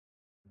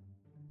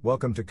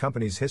Welcome to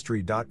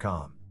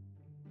companieshistory.com.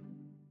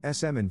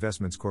 SM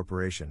Investments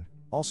Corporation,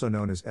 also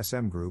known as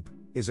SM Group,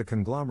 is a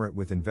conglomerate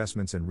with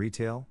investments in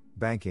retail,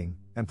 banking,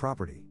 and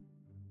property.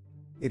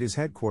 It is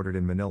headquartered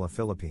in Manila,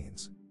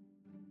 Philippines.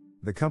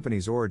 The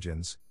company's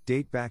origins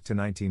date back to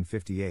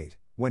 1958,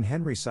 when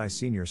Henry Sy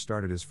Sr.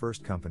 started his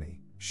first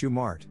company, Shoe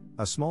Mart,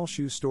 a small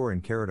shoe store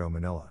in Quezon,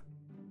 Manila.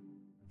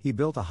 He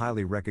built a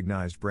highly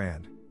recognized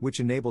brand, which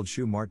enabled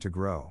Shoe Mart to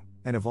grow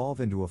and evolve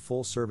into a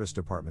full-service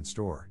department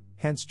store,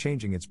 hence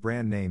changing its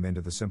brand name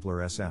into the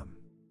simpler SM.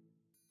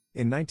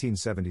 In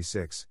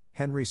 1976,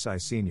 Henry Sy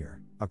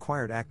Sr.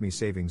 acquired Acme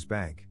Savings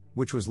Bank,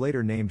 which was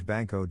later named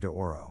Banco de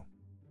Oro.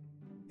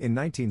 In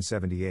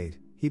 1978,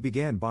 he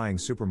began buying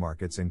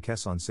supermarkets in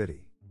Quezon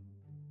City.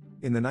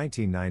 In the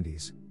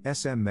 1990s,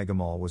 SM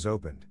Megamall was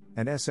opened,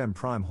 and SM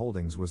Prime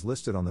Holdings was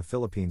listed on the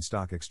Philippine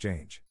Stock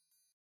Exchange.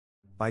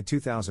 By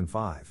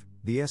 2005,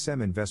 the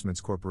SM Investments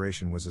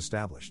Corporation was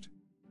established.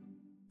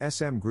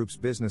 SM Group's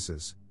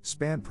businesses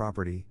span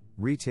property,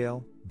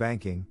 retail,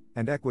 banking,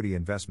 and equity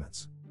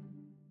investments.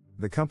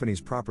 The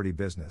company's property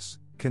business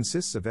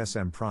consists of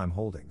SM Prime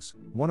Holdings,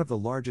 one of the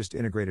largest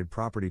integrated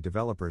property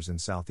developers in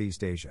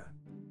Southeast Asia.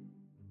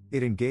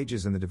 It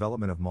engages in the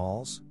development of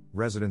malls,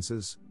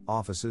 residences,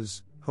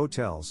 offices,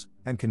 hotels,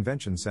 and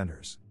convention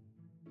centers.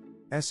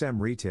 SM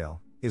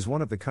Retail is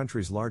one of the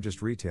country's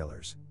largest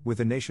retailers,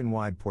 with a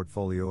nationwide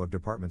portfolio of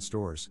department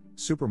stores,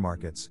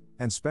 supermarkets,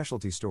 and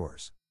specialty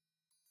stores.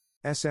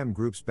 SM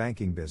Group's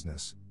banking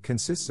business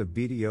consists of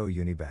BDO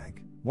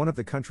Unibank, one of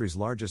the country's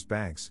largest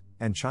banks,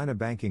 and China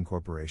Banking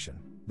Corporation,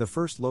 the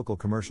first local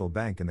commercial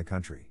bank in the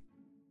country.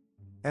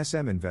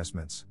 SM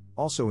Investments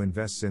also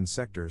invests in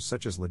sectors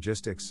such as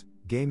logistics,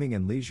 gaming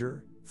and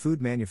leisure,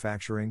 food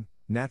manufacturing,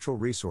 natural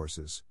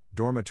resources,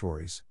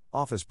 dormitories,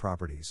 office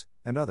properties,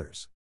 and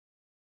others.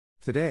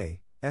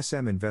 Today,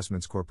 SM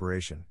Investments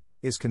Corporation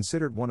is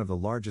considered one of the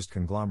largest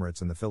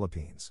conglomerates in the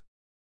Philippines.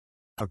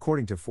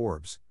 According to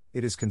Forbes,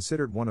 it is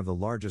considered one of the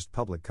largest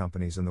public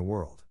companies in the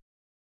world.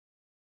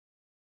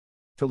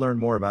 To learn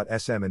more about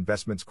SM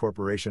Investments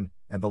Corporation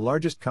and the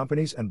largest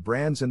companies and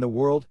brands in the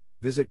world,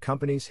 visit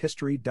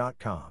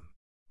companieshistory.com.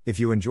 If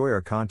you enjoy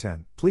our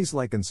content, please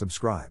like and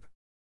subscribe.